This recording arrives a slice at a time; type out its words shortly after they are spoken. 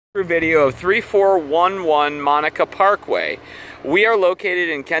Video of 3411 Monica Parkway. We are located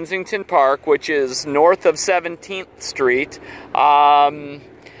in Kensington Park, which is north of 17th Street,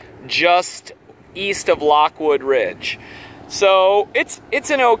 just east of Lockwood Ridge. So it's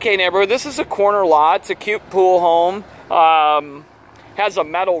an okay neighborhood. This is a corner lot. It's a cute pool home. Has a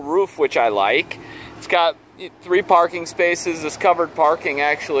metal roof, which I like. It's got 3 parking spaces. This covered parking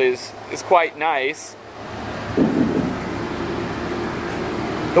actually is quite nice.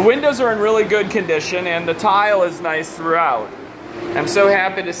 The windows are in really good condition and the tile is nice throughout. I'm so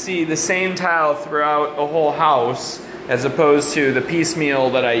happy to see the same tile throughout a whole house as opposed to the piecemeal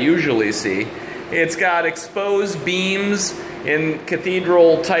that I usually see. It's got exposed beams in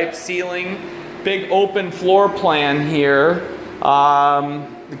cathedral type ceiling, big open floor plan here.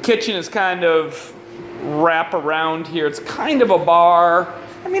 The kitchen is kind of wrap around here. It's kind of a bar.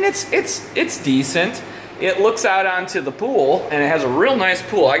 I mean, it's decent. It looks out onto the pool, and it has a real nice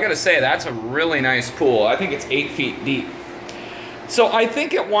pool. I gotta say, that's a really nice pool. I think it's 8 feet deep. So I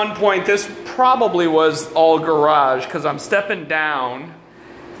think at one point this probably was all garage, because I'm stepping down,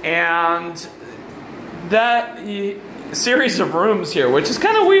 and that series of rooms here, which is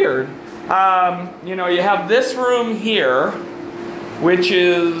kind of weird. You know, you have this room here, which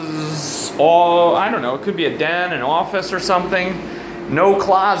is all, I don't know, it could be a den, an office or something. No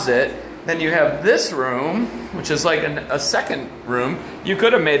closet. Then you have this room, which is like a second room. You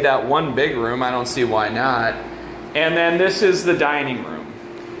could have made that one big room. I don't see why not. And then this is the dining room.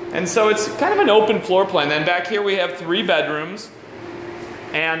 And so it's kind of an open floor plan. Then back here we have 3 bedrooms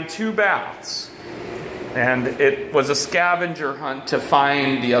and 2 baths. And it was a scavenger hunt to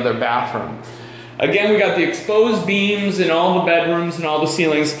find the other bathroom. Again, we got the exposed beams in all the bedrooms and all the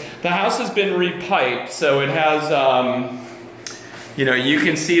ceilings. The house has been repiped, so it has... you know, you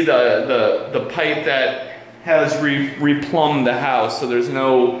can see the pipe that has replumbed the house, so there's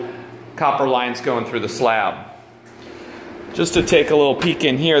no copper lines going through the slab. Just to take a little peek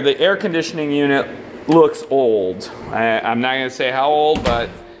in here, the air conditioning unit looks old. I'm not going to say how old, but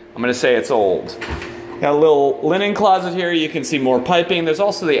I'm going to say it's old. Got a little linen closet here. You can see more piping. There's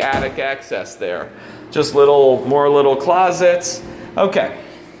also the attic access there. Just more little closets. Okay,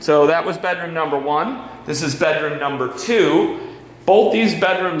 so that was bedroom number 1. This is bedroom number 2. Both these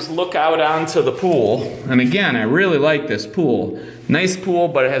bedrooms look out onto the pool. And again, I really like this pool. Nice pool,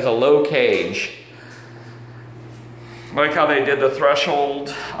 but it has a low cage. I like how they did the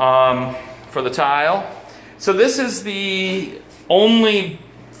threshold for the tile. So this is the only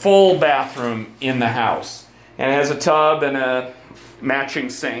full bathroom in the house. And it has a tub and a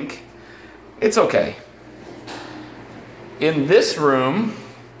matching sink. It's okay. In this room,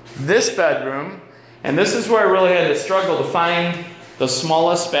 this bedroom, and this is where I really had to struggle to find the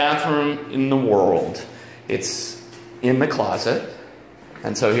smallest bathroom in the world. It's in the closet.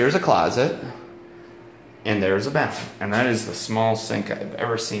 And so here's a closet. And there's a bathroom. And that is the smallest sink I've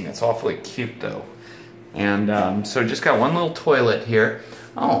ever seen. It's awfully cute though. And so just got one little toilet here.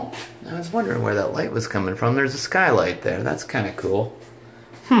 Oh, I was wondering where that light was coming from. There's a skylight there. That's kind of cool.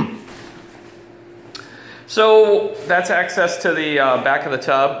 So that's access to the back of the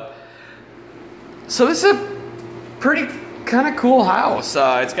tub. So this is a pretty kind of cool house.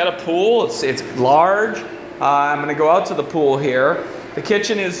 It's got a pool. It's large. I'm going to go out to the pool here. The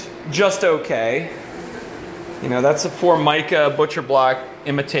kitchen is just okay. You know, that's a Formica butcher block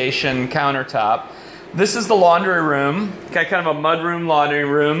imitation countertop. This is the laundry room. Got kind of a mudroom laundry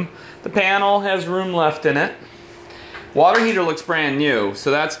room. The panel has room left in it. Water heater looks brand new,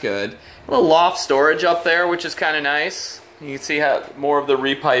 so that's good. A little loft storage up there, which is kind of nice. You can see how more of the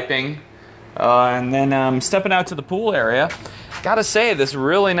repiping. And then stepping out to the pool area, gotta say, this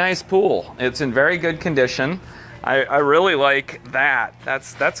really nice pool. It's in very good condition. I really like that.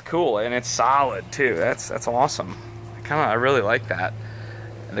 That's cool, and it's solid too. That's awesome. I really like that.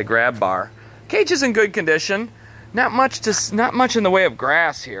 The grab bar. Cage is in good condition. Not much in the way of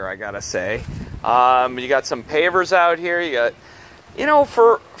grass here, I gotta say. You got some pavers out here. You got, you know,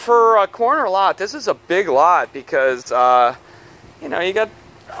 for a corner lot, this is a big lot because you know, you got.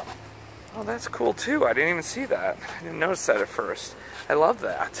 Oh, that's cool too. I didn't even see that. I didn't notice that at first. I love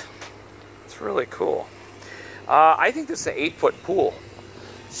that. It's really cool. I think this is an 8-foot pool.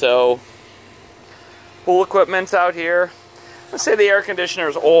 So, pool equipment's out here. Let's say the air conditioner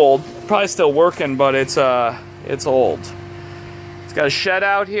is old. Probably still working, but it's old. It's got a shed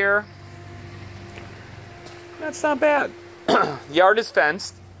out here. That's not bad. Yard is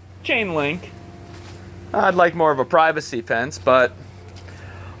fenced. Chain link. I'd like more of a privacy fence, but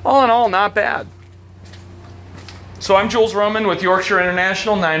all in all, not bad. So I'm Jules Roman with Yorkshire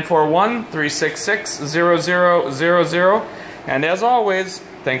International, 941-366-0000. And as always,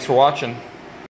 Thanks for watching.